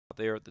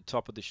there at the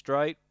top of the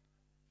straight.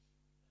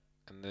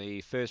 And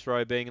the first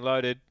row being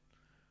loaded.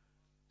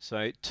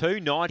 So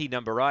 290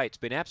 number 8. It's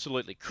been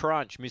absolutely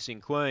crunch,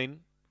 Missing Queen.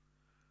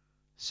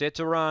 Set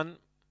to run.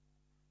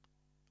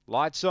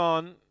 Lights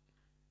on.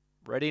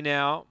 Ready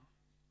now.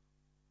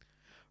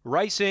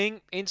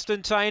 Racing,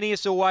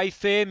 Instantaneous away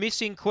fair.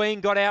 Missing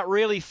Queen got out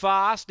really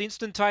fast.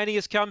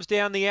 Instantaneous comes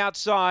down the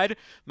outside.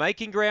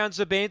 Making ground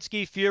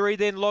Zabansky Fury,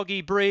 then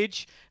Loggy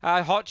Bridge.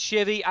 Hot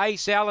Chevy,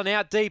 Ace Allen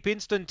out deep.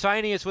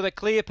 Instantaneous with a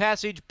clear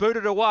passage,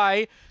 booted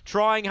away.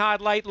 Trying hard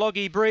late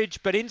Loggy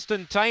Bridge, but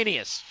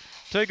Instantaneous.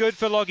 Too good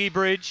for Loggy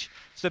Bridge.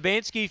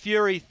 Zabansky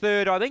Fury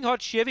third. I think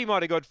Hot Chevy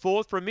might have got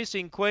fourth from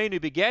Missing Queen, who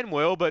began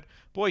well, but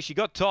boy, she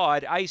got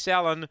tired. Ace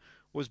Allen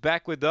was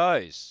back with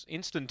those.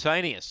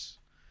 Instantaneous.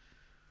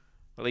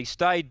 Well, he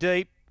stayed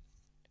deep.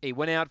 He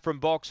went out from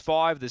box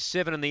 5. The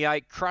 7 and the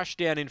 8 crushed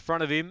down in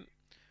front of him.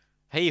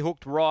 He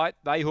hooked right,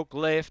 they hooked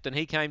left, and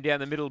he came down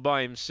the middle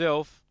by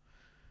himself.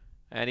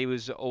 And he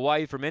was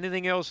away from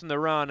anything else in the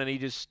run, and he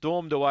just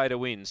stormed away to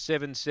win.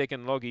 7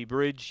 second Loggy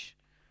Bridge.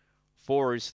 4 is